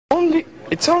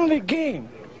It's only a game.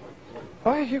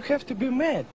 Why you have to be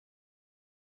mad?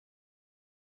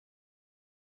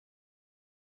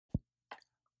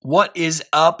 What is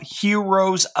up,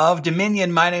 heroes of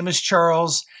Dominion? My name is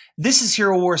Charles. This is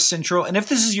Hero Wars Central, and if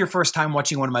this is your first time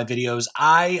watching one of my videos,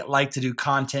 I like to do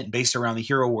content based around the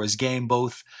Hero Wars game,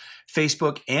 both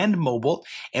Facebook and mobile.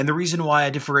 And the reason why I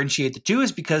differentiate the two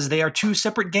is because they are two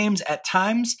separate games at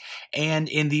times, and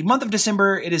in the month of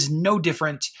December, it is no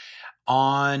different.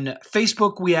 On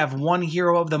Facebook, we have one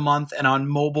hero of the month, and on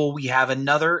mobile, we have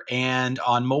another. And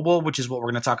on mobile, which is what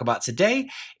we're going to talk about today,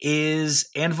 is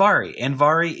Andvari.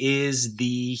 Andvari is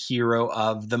the hero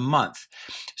of the month.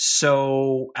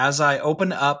 So as I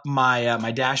open up my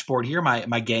my dashboard here,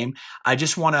 my game, I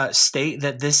just want to state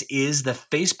that this is the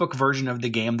Facebook version of the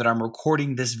game that I'm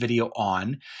recording this video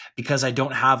on, because I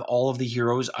don't have all of the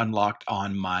heroes unlocked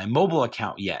on my mobile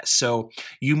account yet. So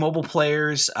you mobile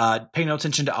players, pay no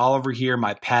attention to Oliver here,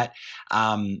 my pet.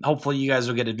 Hopefully you guys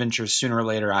will get adventures sooner or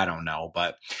later. I don't know,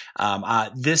 but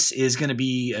this is going to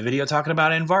be a video talking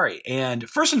about Andvari. And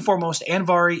first and foremost,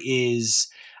 Andvari is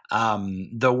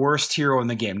the worst hero in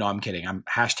the game. No, I'm kidding. I'm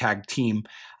hashtag team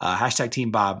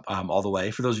Bob all the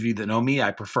way. For those of you that know me,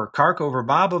 I prefer Kark over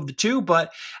Bob of the two,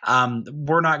 but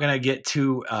we're not going to get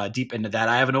too deep into that.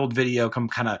 I have an old video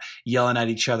kind of yelling at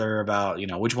each other about, you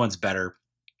know, which one's better.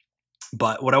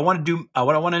 But what I want to do,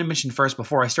 what I want to mention first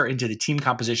before I start into the team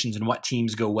compositions and what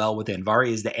teams go well with Andvari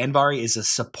is that Andvari is a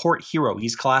support hero.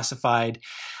 He's classified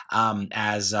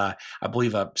as, I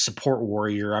believe, a support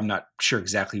warrior. I'm not sure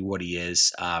exactly what he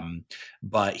is,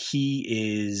 but he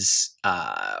is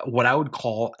what I would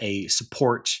call a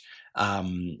support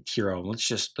hero. Let's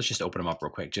just open him up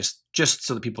real quick, just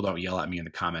so that people don't yell at me in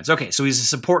the comments. Okay, so he's a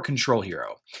support control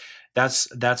hero.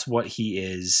 That's what he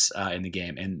is in the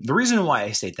game. And the reason why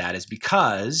I state that is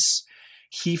because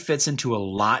he fits into a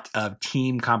lot of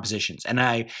team compositions.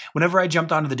 And whenever I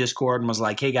jumped onto the Discord and was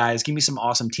like, hey guys, give me some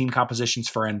awesome team compositions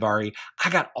for Andvari, I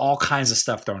got all kinds of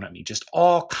stuff thrown at me, just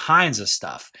all kinds of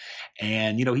stuff.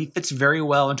 And, you know, he fits very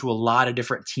well into a lot of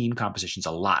different team compositions,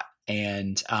 a lot.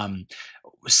 And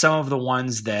some of the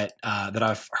ones that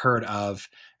I've heard of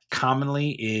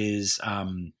commonly is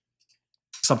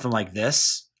something like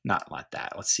this. Not like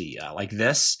that. Let's see. Like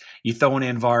this. You throw an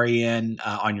Andvari in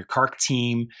on your Kark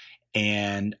team,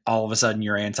 and all of a sudden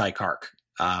you're anti-Kark.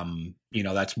 You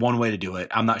know, that's one way to do it.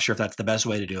 I'm not sure if that's the best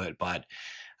way to do it, but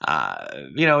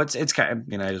you know, it's kind of,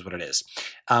 you know, it is what it is.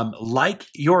 Like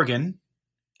Jorgen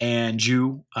and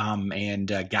Ju and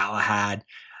Galahad.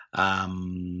 I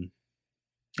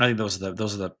think those are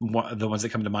the ones that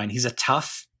come to mind. He's a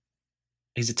tough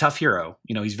hero.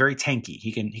 You know, he's very tanky.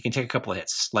 He can take a couple of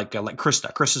hits, like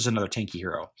Krista. Krista's another tanky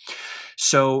hero.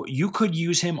 So you could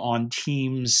use him on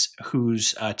teams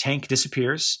whose tank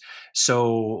disappears.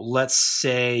 So let's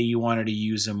say you wanted to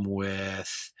use him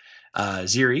with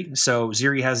Ziri. So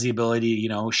Ziri has the ability, you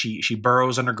know, she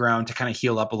burrows underground to kind of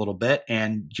heal up a little bit,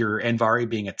 and your Andvari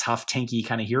being a tough, tanky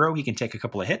kind of hero, he can take a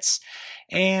couple of hits.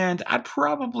 And I'd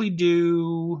probably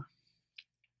do,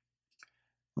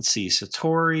 let's see,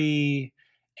 Satori.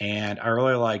 And I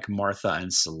really like Martha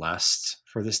and Celeste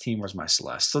for this team. Where's my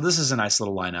Celeste? So this is a nice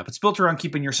little lineup. It's built around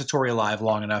keeping your Satori alive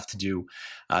long enough to do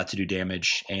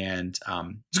damage. And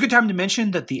it's a good time to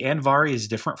mention that the Andvari is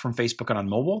different from Facebook and on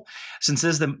mobile. Since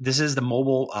this is the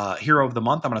mobile hero of the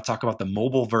month, I'm going to talk about the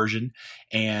mobile version.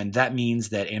 And that means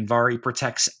that Andvari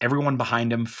protects everyone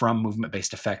behind him from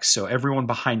movement-based effects. So everyone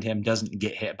behind him doesn't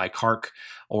get hit by Kark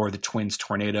or the Twins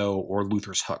Tornado or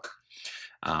Luther's Hook.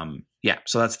 Yeah,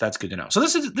 so that's good to know. So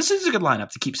this is a good lineup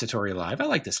to keep Satori alive. I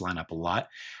like this lineup a lot.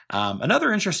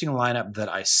 Another interesting lineup that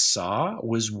I saw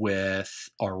was with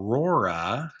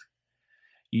Aurora.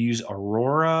 You use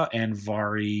Aurora,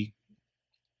 Andvari,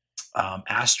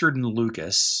 Astrid, and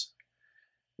Lucas,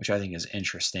 which I think is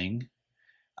interesting.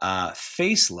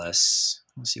 Faceless.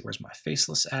 Let's see, where's my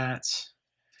Faceless at?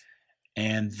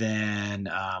 And then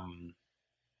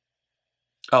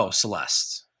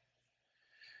Celeste.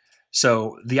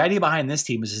 So the idea behind this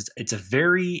team is it's a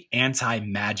very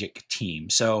anti-magic team.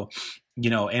 So, you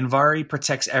know, Andvari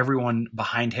protects everyone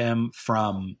behind him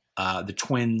from the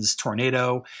Twins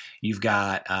Tornado. You've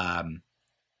got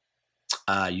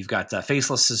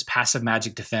Faceless's passive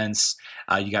magic defense.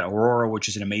 You got Aurora, which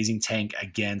is an amazing tank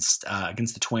against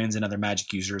the Twins and other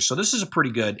magic users. So this is a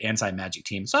pretty good anti-magic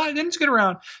team. So then it's good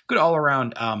all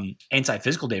around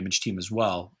anti-physical damage team as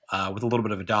well. With a little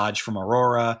bit of a dodge from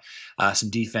Aurora, some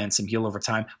defense, some heal over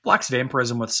time. Blocks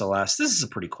Vampirism with Celeste. This is a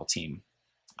pretty cool team.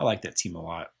 I like that team a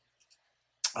lot.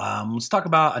 Let's talk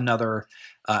about another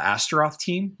Astaroth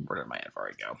team. Where did my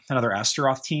Andvari go? Another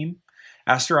Astaroth team.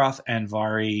 Astaroth,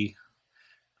 Andvari,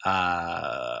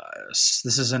 Herowars.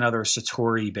 This is another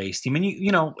Satori-based team.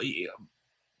 And,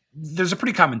 there's a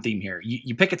pretty common theme here.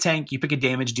 You pick a tank, you pick a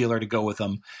damage dealer to go with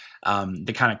him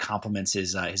that kind of complements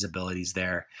his abilities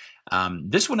there.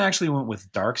 This one actually went with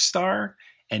Darkstar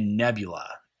and Nebula.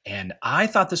 And I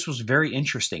thought this was very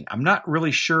interesting. I'm not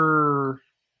really sure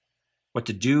what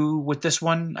to do with this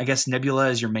one. I guess Nebula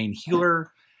is your main healer.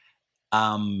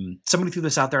 Somebody threw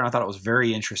this out there and I thought it was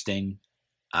very interesting.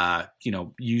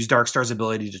 Use Darkstar's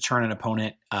ability to turn an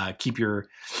opponent, keep your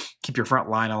front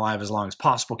line alive as long as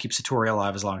possible, keep Satori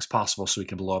alive as long as possible so he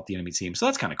can blow up the enemy team. So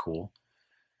that's kind of cool.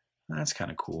 That's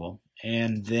kind of cool.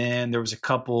 And then there was a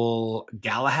couple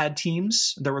Galahad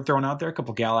teams that were thrown out there. A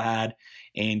couple Galahad,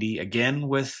 Andy, again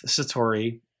with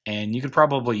Satori. And you could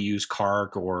probably use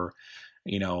Kark or,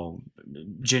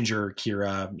 Ginger,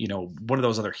 Kira, one of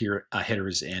those other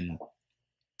hitters in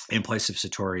place of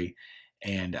Satori.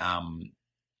 And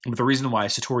but the reason why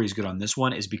Satori is good on this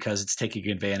one is because it's taking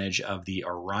advantage of the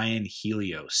Orion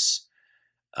Helios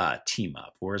team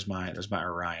up. There's my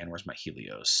Orion. Where's my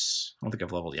Helios? I don't think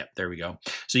I've leveled yet. There we go.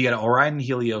 So you got Orion and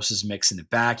Helios's mix in the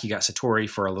back. You got Satori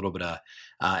for a little bit of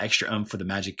extra oomph for the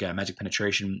magic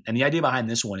penetration. And the idea behind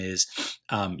this one is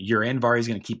your Andvari is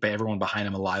going to keep everyone behind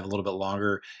him alive a little bit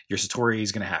longer. Your Satori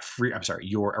is going to have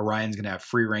your Orion's going to have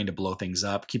free reign to blow things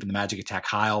up, keeping the magic attack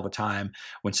high all the time.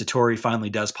 When Satori finally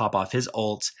does pop off his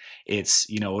ult,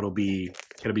 it'll be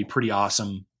pretty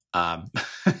awesome.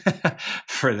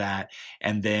 For that.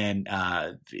 And then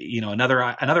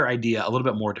another idea, a little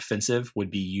bit more defensive, would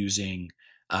be using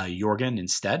Jorgen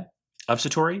instead of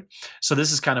Satori. So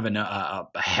this is kind of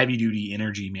a heavy duty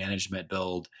energy management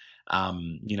build.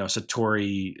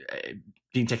 Satori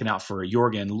being taken out for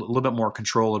Jorgen, a little bit more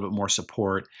control, a little bit more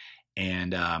support,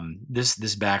 and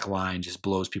this back line just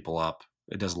blows people up.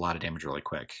 It does a lot of damage really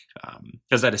quick,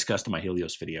 as I discussed in my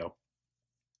Helios video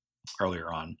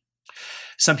earlier on.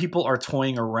 Some people are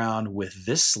toying around with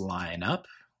this lineup.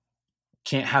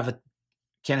 Can't have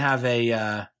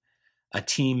a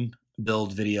team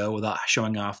build video without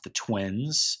showing off the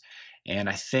twins, and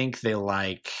I think they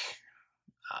like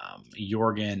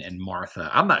Jorgen and Martha.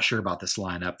 I'm not sure about this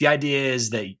lineup. The idea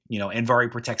is that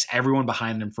Andvari protects everyone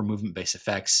behind him from movement-based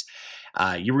effects.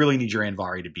 You really need your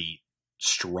Andvari to be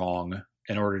strong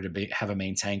in order to have a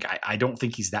main tank. I don't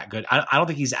think he's that good. I don't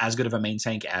think he's as good of a main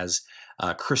tank as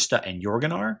Krista and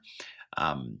Jorgen are,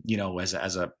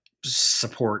 as a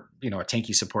support, a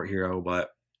tanky support hero. But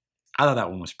I thought that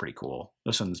one was pretty cool.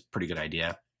 This one's a pretty good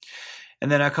idea. And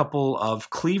then a couple of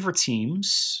Cleaver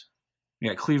teams. We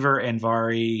got Cleaver,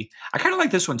 Andvari. I kind of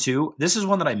like this one too. This is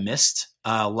one that I missed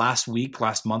last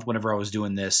month, whenever I was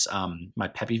doing this, my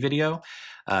Peppy video.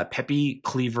 Peppy,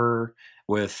 Cleaver,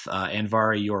 with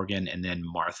Andvari, Jorgen, and then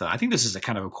Martha. I think this is a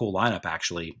kind of a cool lineup,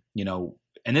 actually.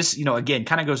 And this, again,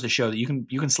 kind of goes to show that you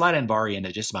can slide Andvari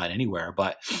into just about anywhere.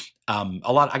 But I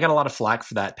got a lot of flack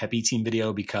for that Peppy team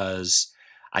video because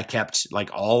I kept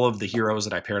all of the heroes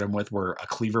that I paired him with were a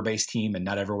Cleaver-based team, and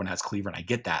not everyone has Cleaver, and I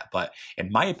get that. But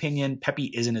in my opinion,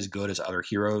 Peppy isn't as good as other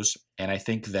heroes, and I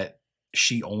think that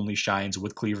she only shines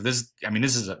with Cleaver. This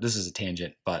is a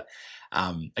tangent, but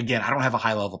again, I don't have a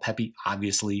high level Peppy,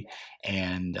 obviously,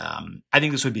 and I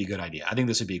think this would be a good idea. I think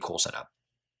this would be a cool setup.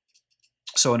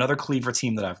 So another Cleaver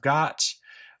team that I've got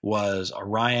was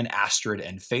Orion, Astrid,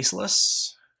 and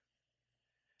Faceless.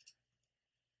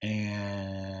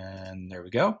 And there we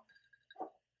go.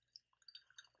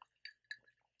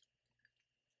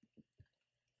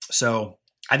 So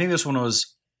I think this one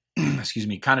was, excuse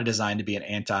me, kind of designed to be an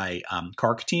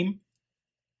anti-Kark team,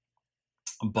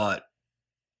 but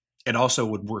it also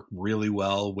would work really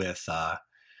well with, I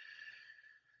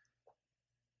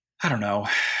don't know,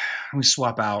 we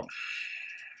swap out,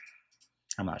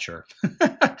 I'm not sure.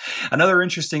 Another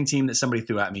interesting team that somebody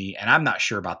threw at me, and I'm not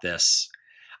sure about this.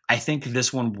 I think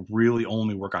this one would really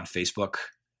only work on Facebook.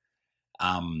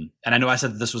 And I know I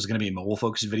said that this was going to be a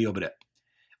mobile-focused video, but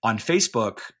on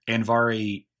Facebook,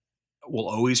 Andvari will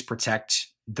always protect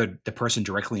the person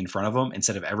directly in front of him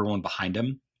instead of everyone behind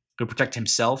him. He'll protect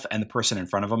himself and the person in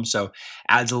front of him. So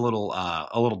adds a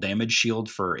little damage shield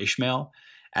for Ishmael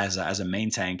as a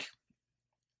main tank.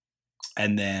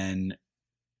 And then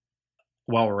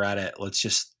while we're at it, let's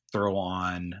just throw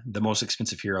on the most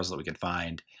expensive heroes that we can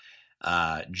find.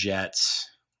 Jet,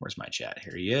 where's my Jet?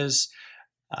 Here he is.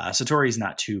 Satori's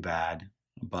not too bad,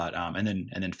 but and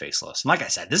then Faceless. And like I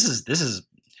said, this is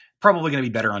probably going to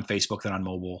be better on Facebook than on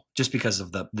mobile, just because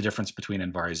of the difference between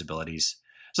Andvari's abilities.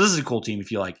 So this is a cool team.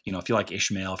 If you like, if you like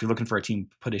Ishmael, if you're looking for a team,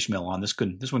 put Ishmael on.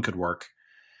 This one could work.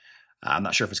 I'm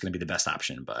not sure if it's going to be the best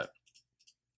option, but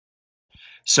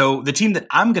So the team that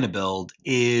I'm going to build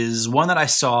is one that I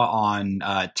saw on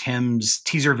Tim's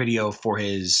teaser video for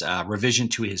his revision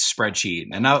to his spreadsheet.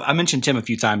 And I mentioned Tim a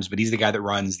few times, but he's the guy that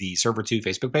runs the Server 2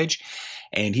 Facebook page.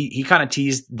 And he kind of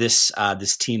teased this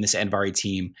team, this Andvari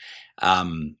team,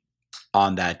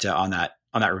 on that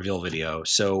reveal video.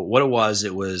 So what it was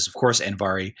of course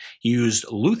Andvari. He used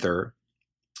Luther,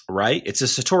 right? It's a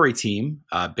Satori team,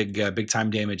 big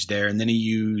time damage there, and then he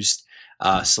used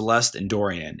Celeste and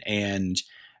Dorian. And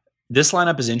this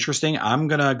lineup is interesting. I'm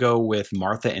gonna go with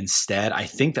Martha instead. I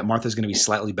think that Martha's gonna be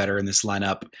slightly better in this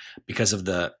lineup because of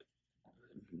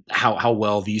how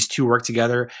well these two work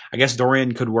together. I guess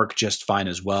Dorian could work just fine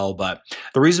as well, but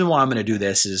the reason why I'm going to do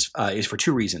this is for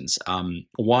two reasons.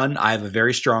 One, I have a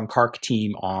very strong Kark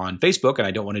team on Facebook, and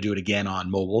I don't want to do it again on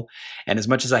mobile. And as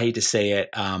much as I hate to say it,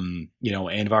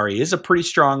 Andvari is a pretty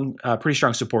strong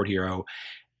support hero.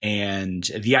 And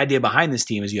the idea behind this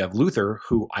team is you have Luther,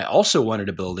 who I also wanted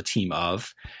to build a team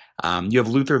of. You have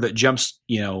Luther that jumps,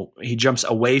 he jumps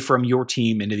away from your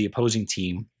team into the opposing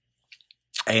team.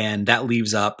 And that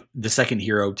leaves up the second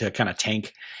hero to kind of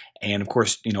tank. And of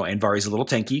course, Andvari's a little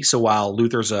tanky. So while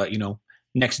Luther's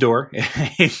next door,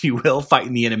 if you will,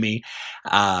 fighting the enemy,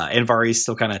 Andvari's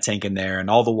still kind of tanking there. And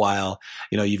all the while,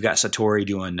 you've got Satori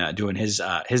doing his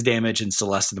damage, and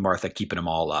Celeste and Martha keeping them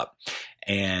all up.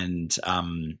 And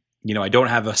I don't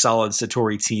have a solid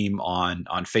Satori team on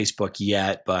Facebook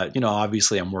yet, but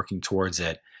obviously I'm working towards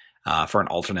it for an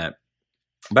alternate.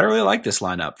 But I really like this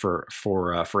lineup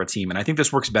for a team, and I think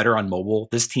this works better on mobile.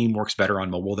 This team works better on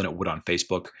mobile than it would on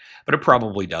Facebook, but it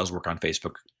probably does work on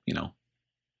Facebook,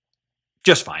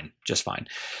 just fine.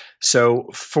 So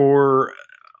for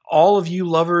all of you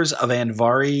lovers of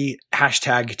Andvari,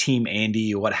 hashtag Team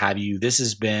Andy, what have you, this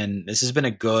has been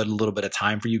a good little bit of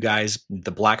time for you guys.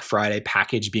 The Black Friday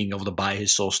package, being able to buy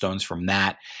his soul stones from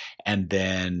that, and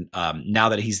then now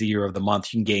that he's the hero of the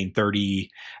month, you can gain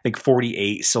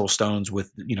 48 soul stones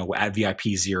with at VIP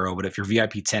 0. But if you're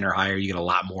VIP 10 or higher, you get a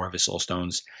lot more of his soul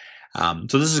stones.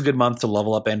 So this is a good month to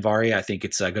level up Andvari. I think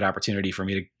it's a good opportunity for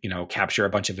me to capture a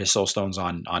bunch of his soul stones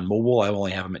on mobile. I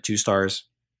only have him at 2 stars.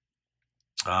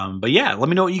 But yeah, let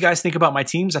me know what you guys think about my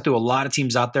teams. I threw a lot of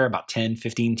teams out there, about 10,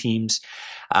 15 teams.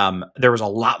 There was a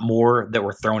lot more that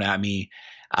were thrown at me.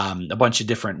 A bunch of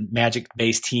different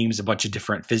magic-based teams, a bunch of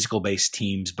different physical-based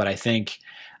teams. But I think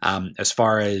as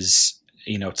far as,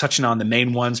 touching on the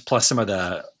main ones plus some of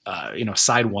the,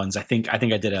 side ones, I think I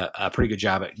did a pretty good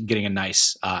job at getting a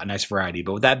nice variety.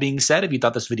 But with that being said, if you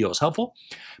thought this video was helpful,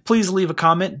 please leave a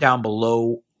comment down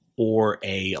below or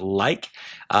a like.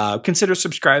 Consider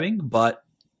subscribing, but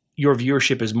your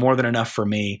viewership is more than enough for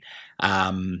me.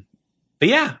 But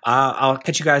yeah, I'll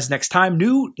catch you guys next time.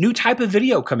 New type of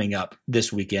video coming up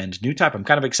this weekend. New type. I'm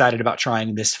kind of excited about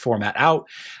trying this format out,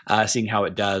 seeing how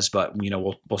it does. But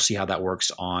we'll see how that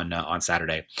works on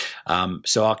Saturday.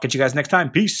 So I'll catch you guys next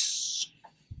time. Peace.